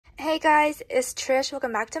Hey guys, it's Trish.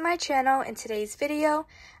 Welcome back to my channel. In today's video,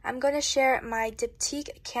 I'm going to share my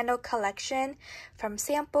Diptyque candle collection from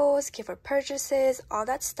samples, gift for purchases, all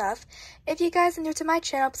that stuff. If you guys are new to my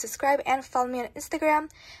channel, please subscribe and follow me on Instagram.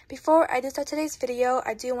 Before I do start today's video,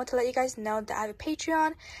 I do want to let you guys know that I have a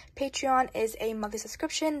Patreon. Patreon is a monthly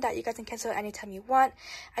subscription that you guys can cancel anytime you want.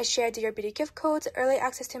 I share Dior Beauty gift codes, early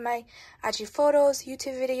access to my IG photos,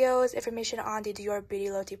 YouTube videos, information on the Dior Beauty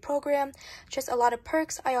loyalty program, just a lot of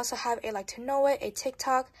perks. I also have a Like to Know It, a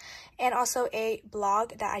TikTok, and also a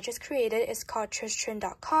blog that I just created. It's called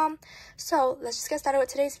trishtrin.com. So let's just get started with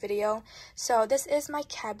today's video. So this is my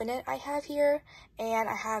cabinet I have here, and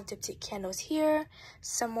I have Diptyque candles here,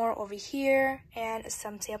 some more over here, and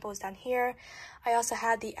some samples down here. I also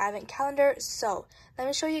have the advent calendar. So let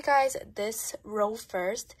me show you guys this row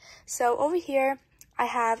first. So over here, I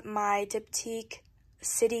have my Diptyque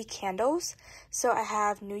city candles. So I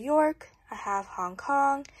have New York, I have Hong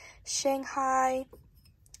Kong, Shanghai,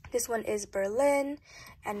 this one is Berlin,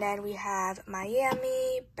 and then we have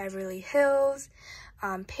Miami, Beverly Hills,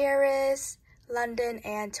 Paris, London,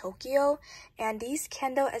 and Tokyo. And these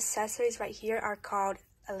candle accessories right here are called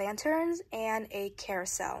lanterns and a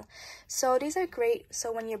carousel. So these are great.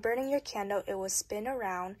 So when you're burning your candle, it will spin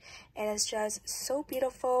around, and it's just so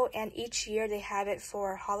beautiful. And each year they have it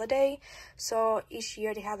for holiday. So each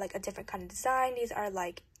year they have like a different kind of design. These are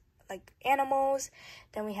like animals.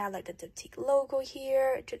 Then we have like the Diptyque logo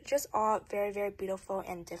here, just all very beautiful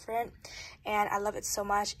and different, and I love it so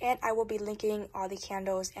much. And I will be linking all the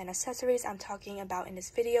candles and accessories I'm talking about in this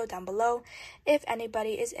video down below if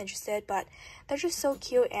anybody is interested. But they're just so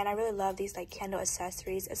cute, and I really love these like candle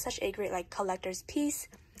accessories. It's such a great like collector's piece.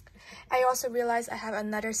 I also realized I have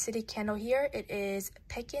another city candle here. It is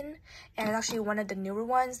Pekin, and it's actually one of the newer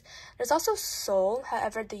ones. There's also Seoul,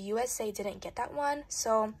 however the USA didn't get that one.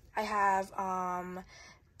 So I have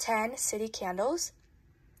 10 city candles.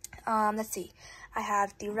 Let's see. I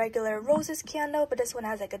have the regular roses candle, but this one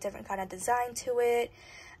has like a different kind of design to it.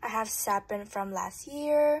 I have Sapin from last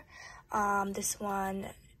year. This one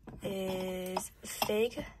is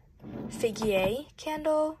Figuier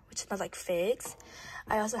candle, which smells like figs.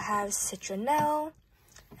 I also have citronelle,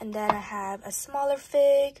 and then I have a smaller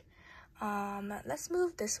fig. Let's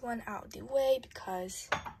move this one out the way because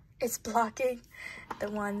it's blocking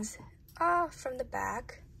the ones from the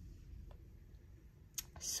back.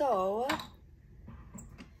 So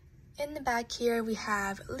in the back here we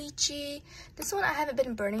have lychee. This one I haven't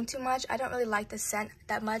been burning too much. I don't really like the scent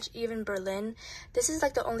that much, even Berlin. This is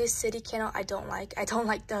like the only city candle I don't like. I don't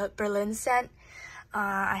like the Berlin scent.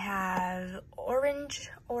 I have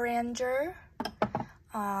oranger.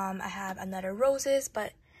 I have another roses,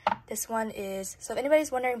 but this one is, so if anybody's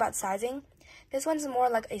wondering about sizing, this one's more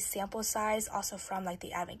like a sample size, also from like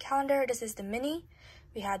the advent calendar. This is the mini.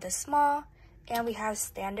 We have the small, and we have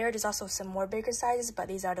standard. There's also some more bigger sizes, but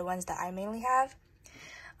these are the ones that I mainly have.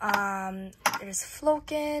 There's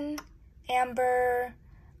Floken, Amber,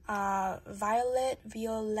 Violet,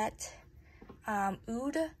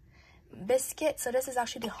 Oud, Biscuit. So this is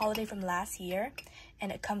actually the holiday from last year,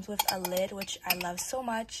 and it comes with a lid, which I love so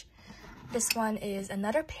much. This one is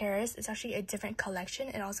another Paris. It's actually a different collection.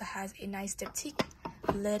 It also has a nice Diptyque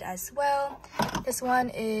lid as well. This one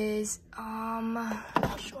is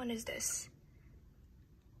which one is this?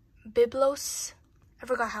 Biblos. I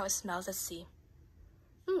forgot how it smells. Let's see.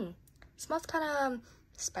 Smells kind of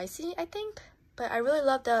spicy, I think, but I really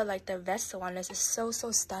love the the vessel on this. It's so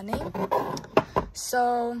stunning.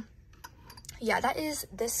 So yeah, that is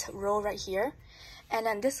this row right here. And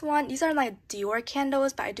then this one, these are like Dior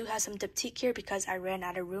candles, but I do have some Diptyque here because I ran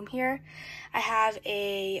out of room here. I have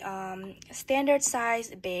a standard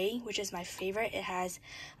size Baies, which is my favorite. It has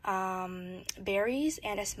berries,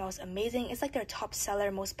 and it smells amazing. It's like their top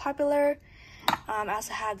seller, most popular. I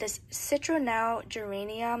also have this citronelle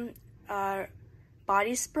geranium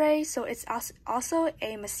body spray. So it's also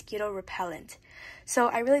a mosquito repellent. So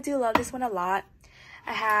I really do love this one a lot.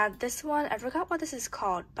 I have this one. I forgot what this is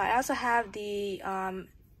called, but I also have the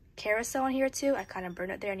carousel on here too. I kind of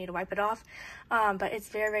burned it there. I need to wipe it off. But it's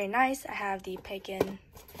very nice. I have the Pekin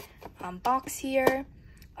box here.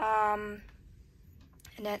 And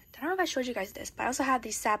then I don't know if I showed you guys this, but I also have the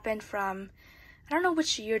Sapin from, I don't know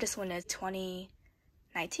which year this one is,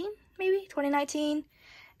 2019 maybe, 2019.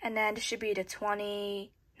 And then this should be the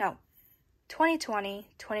 2020,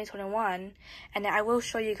 2021, and then I will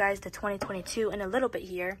show you guys the 2022 in a little bit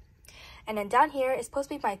here. And then down here is supposed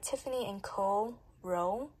to be my Tiffany & Co.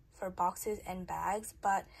 row for boxes and bags,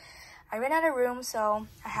 but I ran out of room, so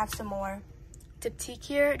I have some more Diptyque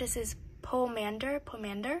here. This is Pomander.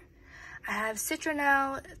 I have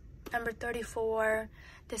citronelle, number 34.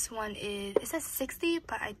 This one is, it says 60,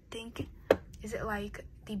 but I think, is it like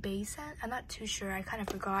the Baies scent? I'm not too sure. I kind of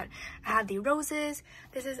forgot. I have the roses.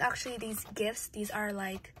 This is actually these gifts. These are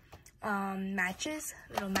like matches,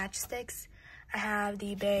 little matchsticks. I have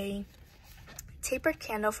the Baies tapered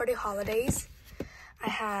candle for the holidays. I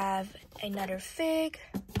have another fig.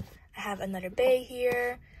 I have another Baies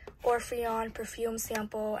here. Orpheon perfume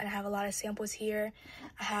sample, and I have a lot of samples here.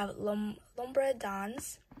 I have L'Ombre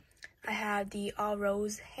Dans. I have the All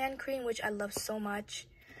Rose hand cream, which I love so much.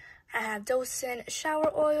 I have Docin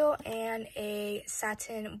shower oil and a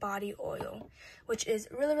satin body oil, which is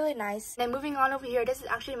really, really nice. And then moving on over here, this is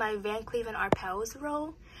actually my Van Cleef & Arpels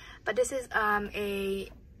roll, but this is an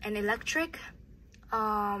electric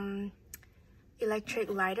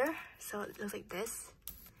lighter, so it looks like this,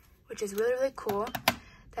 which is really, really cool.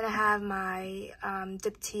 Then I have my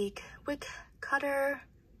Diptyque wick cutter,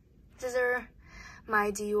 scissor,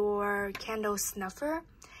 my Dior candle snuffer,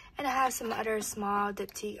 and I have some other small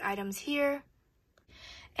Diptyque items here.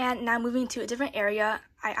 And now moving to a different area,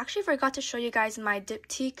 I actually forgot to show you guys my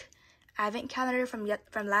Diptyque advent calendar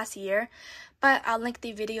from last year, but I'll link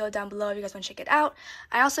the video down below if you guys want to check it out.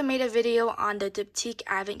 I also made a video on the Diptyque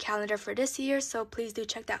advent calendar for this year, so please do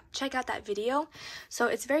check out that video. So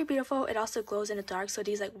it's very beautiful. It also glows in the dark, so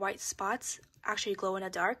these like white spots actually glow in the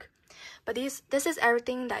dark. But this is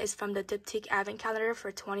everything that is from the Diptyque advent calendar for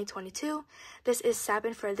 2022. This is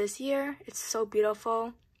Sapin for this year. It's so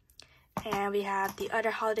beautiful. And we have the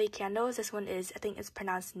other holiday candles. This one is, I think it's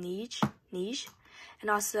pronounced Niche. And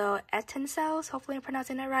also Etincelles, hopefully I'm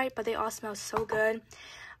pronouncing it right, but they all smell so good.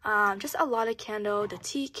 Just a lot of candle. The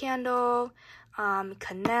tea candle,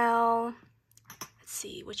 cannelle. Let's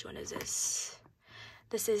see, which one is this?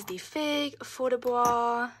 This is the fig, feu de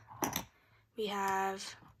bois. We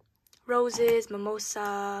have roses,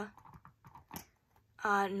 mimosa,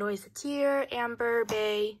 noisetier, amber,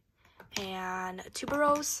 bay, and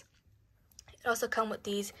tuberose. It also comes with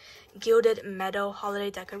these gilded metal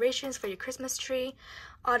holiday decorations for your Christmas tree,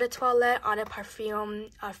 eau de toilette, eau de parfum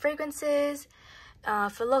fragrances,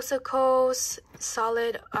 Philosopher's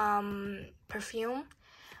solid perfume.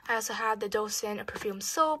 I also have the Docin perfume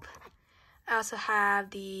soap. I also have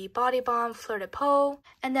the Body Balm Fleur de Peau.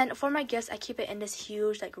 And then for my gifts, I keep it in this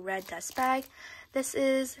huge like red dust bag.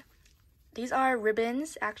 These are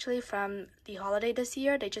ribbons actually from the holiday this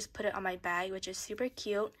year. They just put it on my bag, which is super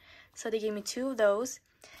cute. So they gave me 2 of those.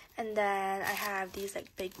 And then I have these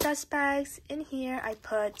like big dust bags. In here, I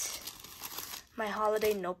put my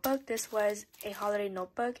holiday notebook. This was a holiday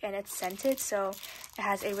notebook and it's scented, so it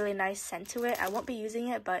has a really nice scent to it. I won't be using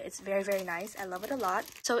it, but it's very, very nice. I love it a lot.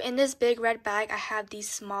 So in this big red bag, I have these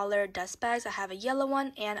smaller dust bags. I have a yellow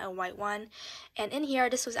one and a white one. And in here,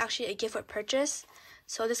 this was actually a gift with purchase.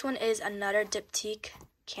 So this one is another Diptyque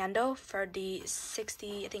candle for the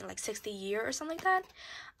 60, I think like 60 year or something like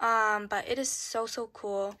that. But it is so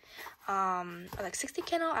cool. Or like 60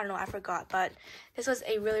 candle, I don't know, I forgot, but this was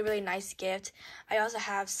a really, really nice gift. I also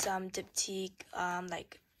have some Diptyque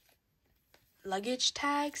like luggage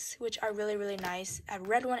tags, which are really, really nice. A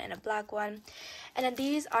red one and a black one. And then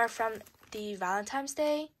these are from the Valentine's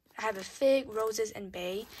Day. I have a fig, roses, and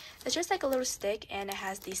bay. It's just like a little stick, and it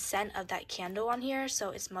has the scent of that candle on here, so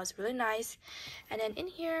it smells really nice. And then in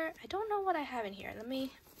here, I don't know what I have in here. Let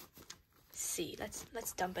me see.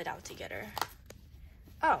 Let's dump it out together.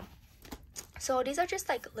 Oh, so these are just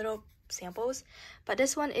like little samples, but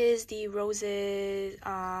this one is the roses.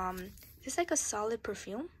 It's like a solid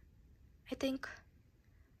perfume, I think.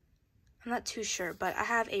 I'm not too sure, but I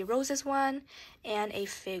have a roses one and a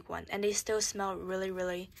fig one, and they still smell really,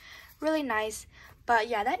 really, really nice. But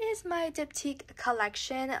yeah, that is my Diptyque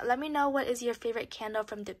collection. Let me know what is your favorite candle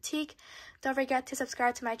from Diptyque. Don't forget to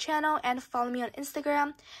subscribe to my channel and follow me on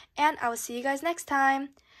Instagram, and I will see you guys next time.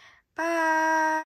 Bye!